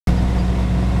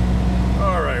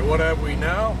what have we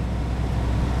now?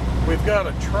 We've got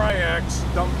a triax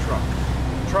dump truck.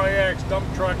 Triax dump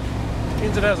truck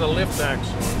means it has a lift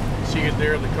axle. You see it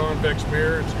there in the convex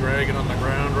mirror. It's dragging on the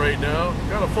ground right now.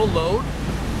 Got a full load.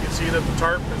 You can see that the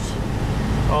tarp is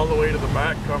all the way to the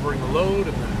back covering the load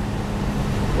in the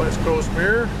west coast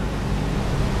mirror.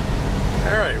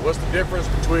 Alright, what's the difference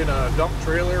between a dump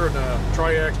trailer and a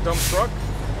triax dump truck?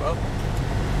 Well,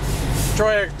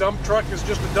 triax dump truck is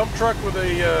just a dump truck with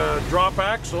a drop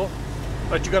axle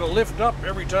that you got to lift up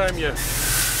every time you hear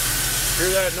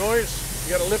that noise.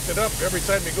 You got to lift it up every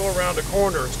time you go around a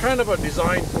corner. It's kind of a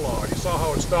design flaw. You saw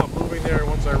how it stopped moving there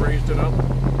once I raised it up.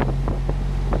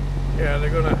 Yeah, they're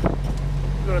gonna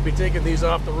be taking these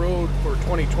off the road for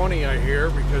 2020, I hear,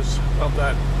 because of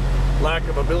that lack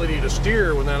of ability to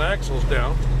steer when that axle's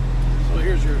down. So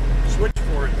here's your switch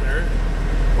for it there,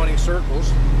 20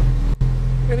 circles.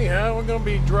 Anyhow, we're going to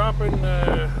be dropping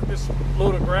this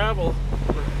load of gravel.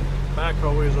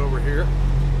 Backhoe is over here.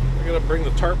 We're going to bring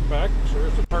the tarp back. So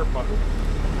there's the tarp button. Yeah,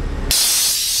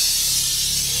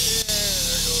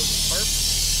 there goes the tarp.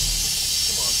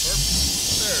 Come on, tarp.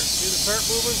 There, see the tarp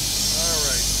moving?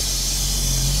 Alright.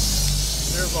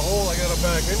 There's the hole I got to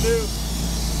back into.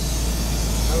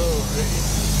 Alright.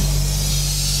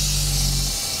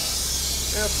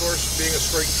 And of course, being a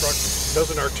straight truck,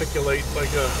 doesn't articulate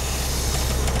like a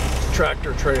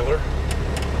tractor trailer.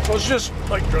 So it's just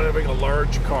like driving a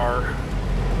large car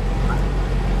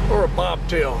or a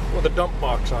bobtail with a dump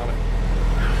box on it.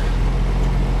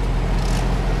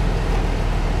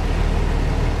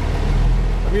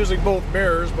 I'm using both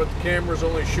mirrors, but the camera's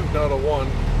only shooting out of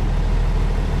one.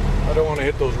 I don't want to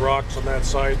hit those rocks on that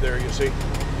side there, you see. So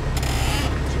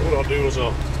what I'll do is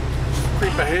I'll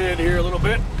creep ahead here a little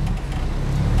bit.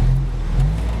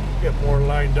 Get more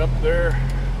lined up there.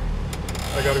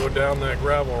 I got to go down that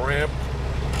gravel ramp,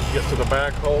 get to the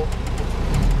backhoe.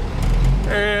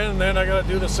 And then I got to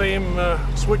do the same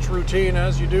switch routine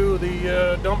as you do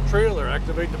the dump trailer.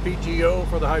 Activate the PTO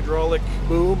for the hydraulic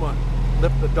boom,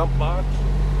 lift the dump box.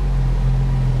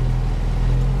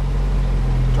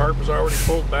 Tarp is already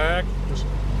pulled back. Just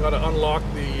got to unlock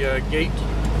the gate so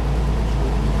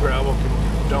gravel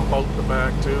can dump out the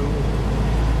back too.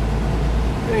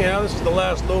 Anyhow, this is the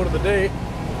last load of the day.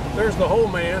 There's the hoe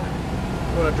man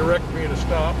going to direct me to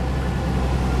stop.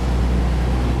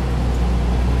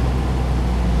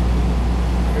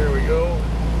 Here we go.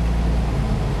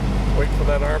 Wait for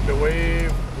that arm to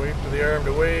wave. Wait for the arm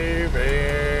to wave,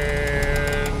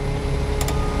 and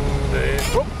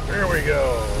whoop, there we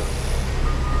go.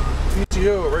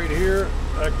 PTO right here.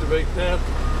 Activate that.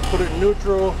 Put it in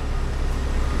neutral.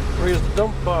 Raise the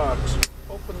dump box.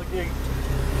 Open the gate.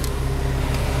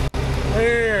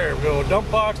 There we go.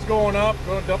 Dump box going up.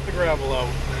 Going to dump the gravel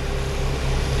out.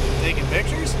 Taking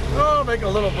pictures? Oh, making a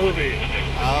little movie.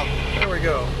 There we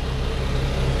go.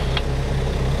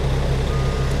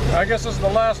 I guess this is the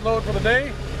last load for the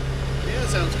day. Yeah,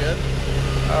 sounds good.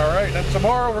 All right, and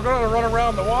tomorrow we're going to run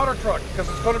around the water truck because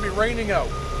it's going to be raining out.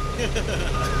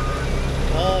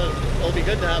 Well, it'll be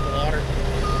good to have the water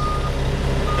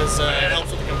because it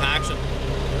helps with the compaction.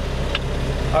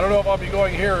 I don't know if I'll be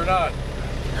going here or not.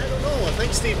 I don't know. I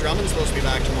think Steve Drummond's supposed to be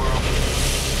back tomorrow.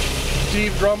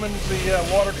 Steve Drummond's the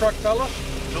water truck fella?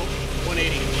 Nope,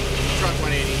 180. Truck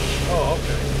 180. Oh,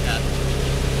 okay. Yeah.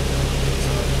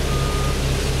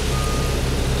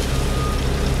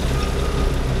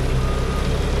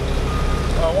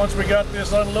 Once we got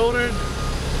this unloaded,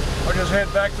 I'll just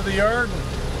head back to the yard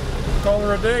and call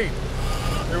her a day.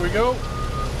 Here we go.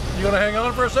 You gonna hang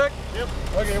on for a sec? Yep.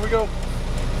 Okay, here we go.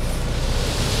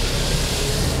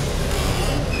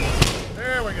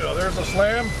 There we go. There's the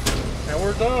slam, and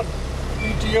we're done.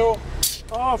 PTO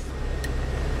off.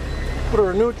 Put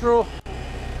her in neutral.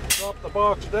 Drop the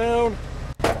box down.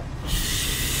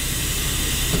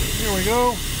 Here we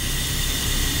go.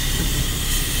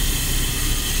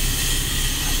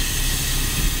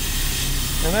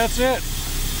 And that's it.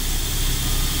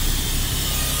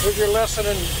 Here's your lesson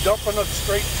in dumping a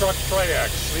straight truck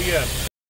triax. The end.